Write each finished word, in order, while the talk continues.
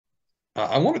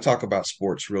I want to talk about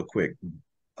sports real quick.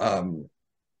 Um,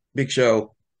 Big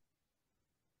Show,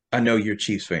 I know you're a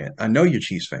Chiefs fan. I know you're a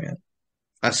Chiefs fan.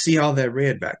 I see all that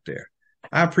red back there.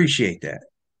 I appreciate that.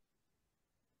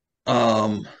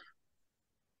 Um,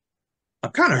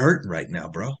 I'm kind of hurting right now,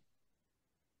 bro.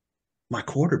 My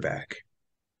quarterback,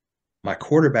 my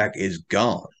quarterback is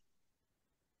gone.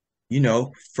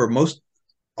 For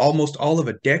almost all of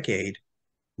a decade,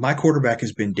 my quarterback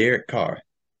has been Derek Carr.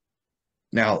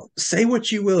 Now, say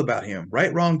what you will about him,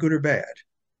 right, wrong, good, or bad,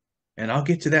 and I'll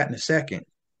get to that in a second.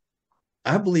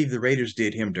 I believe the Raiders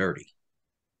did him dirty.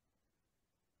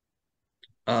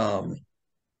 Um,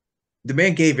 the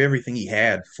man gave everything he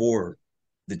had for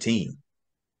the team.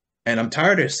 And I'm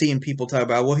tired of seeing people talk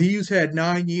about, well, he's had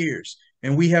 9 years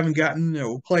and we haven't gotten a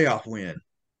playoff win.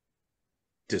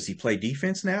 Does he play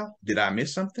defense now? Did I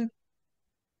miss something?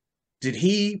 Did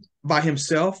he by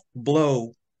himself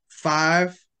blow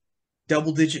five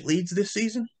double-digit leads this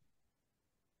season?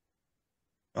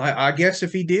 I guess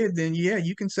if he did, then yeah,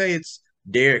 you can say it's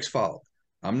Derek's fault.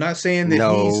 I'm not saying that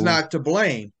he's No, not to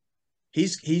blame.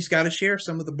 He's got to share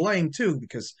some of the blame too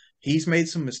because he's made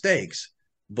some mistakes,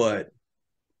 but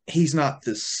he's not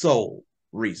the sole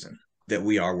reason that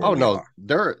we are where oh we no, are.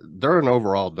 they're an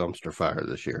overall dumpster fire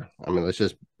this year. I mean, let's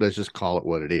just call it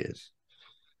what it is.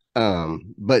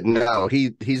 But no,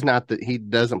 he's not that he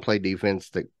doesn't play defense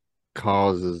that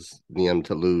causes them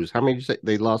to lose. How many did you say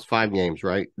they lost 5 games,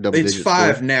 right? Double It's digit score.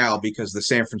 five now because the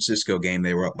San Francisco game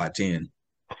they were up by 10.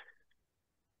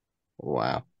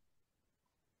 Wow.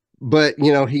 But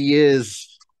he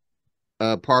is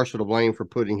partial to blame for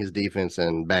putting his defense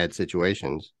in bad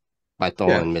situations by Yeah.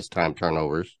 throwing missed time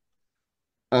turnovers.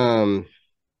 Um,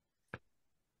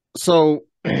 so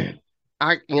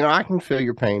I can feel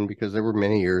your pain because there were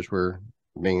many years where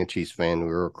being a Chiefs fan, we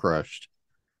were crushed.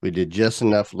 We did just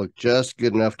enough, look just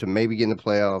good enough to maybe get in the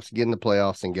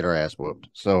playoffs and get our ass whooped.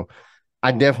 So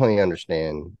I definitely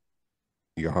understand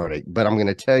your heartache, but I'm going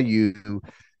to tell you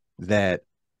that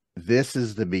this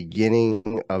is the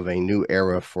beginning of a new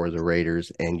era for the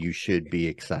Raiders, and you should be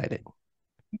excited.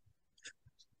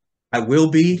 I will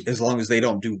be as long as they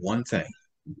don't do one thing.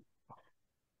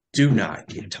 Do not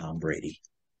get Tom Brady.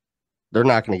 They're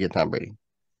not going to get Tom Brady.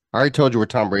 I already told you where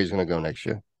Tom Brady's going to go next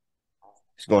year.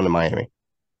 He's going to Miami.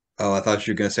 Oh, I thought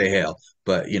you were going to say hell,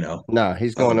 but No,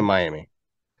 he's going to um, Miami.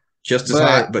 just as But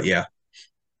hot, but yeah.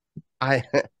 I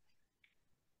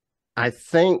I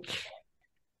think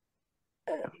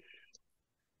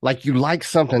like you like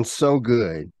something so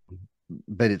good,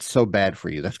 but it's so bad for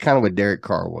you. That's kind of what Derek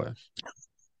Carr was.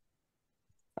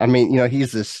 I mean,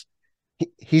 he's this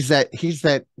he's that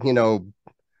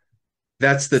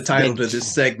That's the title that to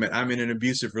this segment. I'm in an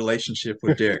abusive relationship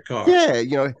with Derek Carr.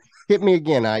 yeah, hit me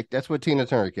again, Ike. That's what Tina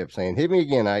Turner kept saying. Hit me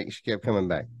again, Ike. She kept coming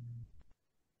back.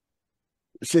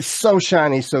 It's just so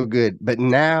shiny, so good. But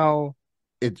now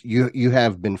you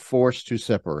have been forced to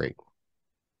separate.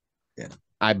 Yeah.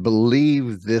 I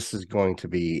believe this is going to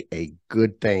be a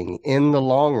good thing in the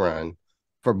long run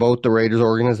for both the Raiders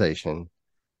organization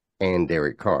and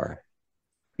Derek Carr.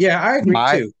 Yeah, I agree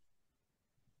My too.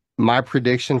 my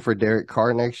prediction for Derek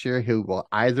Carr next year, he will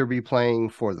either be playing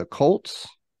for the Colts,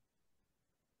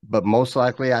 but most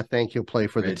likely I think he'll play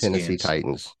for the Tennessee Redskins.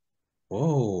 Titans.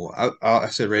 Whoa. I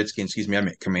said Redskins, excuse me. I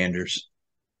meant Commanders.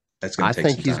 That's going I to take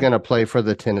think some he's time. going to play for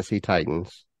the Tennessee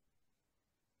Titans.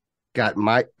 Got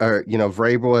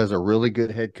Vrabel as a really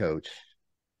good head coach.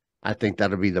 I think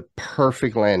that'll be the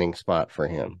perfect landing spot for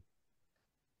him.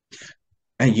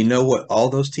 And you know what all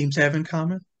those teams have in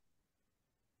common?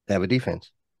 They have a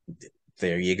defense.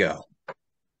 There you go.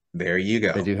 There you They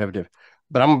go. do have a defense.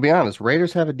 But I'm gonna be honest,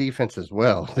 Raiders have a defense as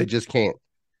well. They just can't.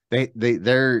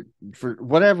 They're for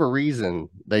whatever reason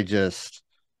they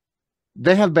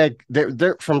have bad.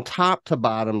 They're from top to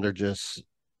bottom. They're just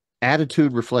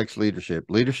attitude reflects leadership.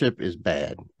 Leadership is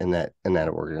bad in that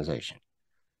organization.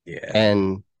 Yeah.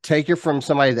 And take it from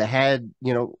somebody that had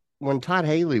when Todd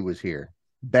Haley was here,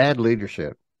 bad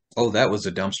leadership. Oh, that was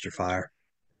a dumpster fire.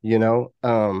 You know,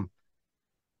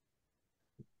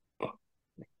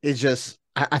 it's just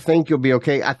I think you'll be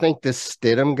okay. I think this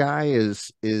Stidham guy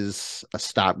is a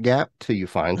stopgap till you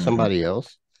find Hmm. somebody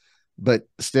else. But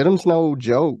Stidham's no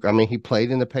joke. I mean, he played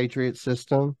in the Patriot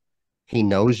system. He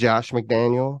knows Josh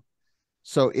McDaniel.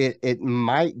 So it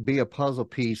might be a puzzle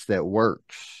piece that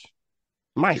works.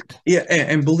 Might. Yeah,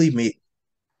 and believe me,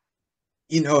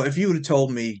 if you would have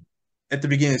told me at the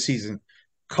beginning of the season,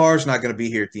 Carr's not going to be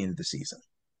here at the end of the season,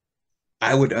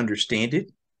 I would understand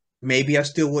it. Maybe I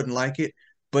still wouldn't like it,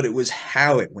 but it was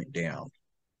how it went down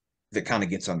that kind of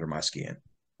gets under my skin.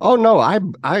 Oh no, I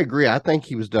agree. I think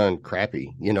he was done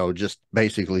crappy. Just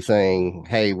basically saying,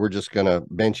 "Hey, we're just gonna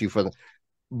bench you for the."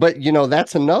 But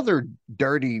that's another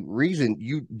dirty reason.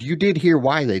 You did hear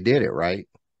why they did it, right?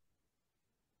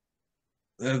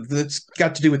 That's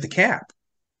got to do with the cap.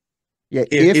 Yeah,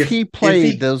 If if if he if played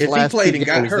he those if he last two played and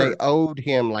got games, they hurt, owed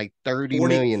him like 30 40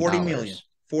 million 40 million, dollars.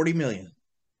 40 million.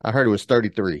 I heard it was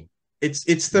 33.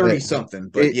 It's 30 But something,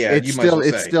 but it yeah, it's you might as still well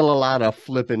it's say. still a lot of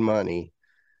flipping money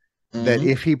that Hmm.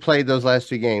 if he played those last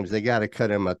two games, they got to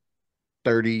cut him a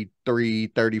 33,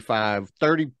 35,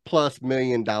 30 plus $1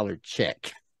 million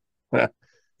check.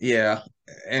 Yeah.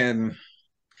 And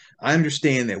I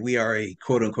understand that we are a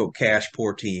quote unquote cash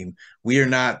poor team. We are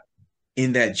not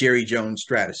in that Jerry Jones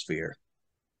stratosphere.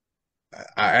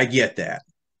 I get that.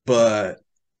 But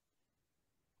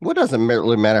Well, it doesn't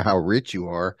really matter how rich you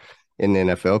are in the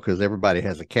NFL because everybody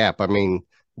has a cap. I mean,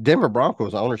 Denver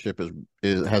Broncos ownership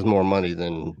has more money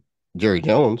than Jerry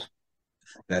Jones.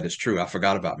 that is true. I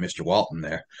forgot about Mr. Walton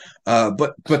there.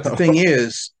 But the So thing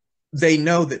is, they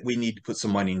know that we need to put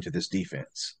some money into this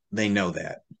defense. They know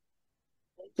that.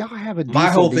 y'all have a My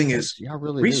decent whole thing defense. is Y'all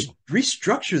really do.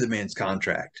 restructure the man's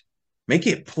contract. Make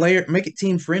it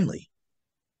team friendly.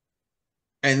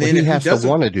 And Well, then he if he has to doesn't,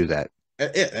 want to do that.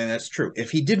 and that's true.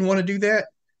 If he didn't want to do that,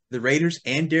 the Raiders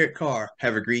and Derek Carr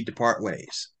have agreed to part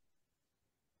ways.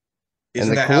 And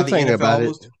Isn't the that how cool the thing NFL about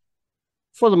it, almost?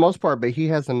 for the most part, but he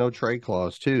has a no trade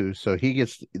clause too. So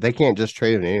they can't just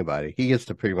trade him to anybody. He gets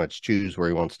to pretty much choose where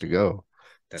he wants to go.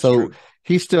 That's So true.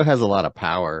 he still has a lot of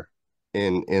power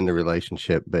in the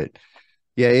relationship. But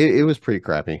yeah, it was pretty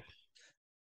crappy.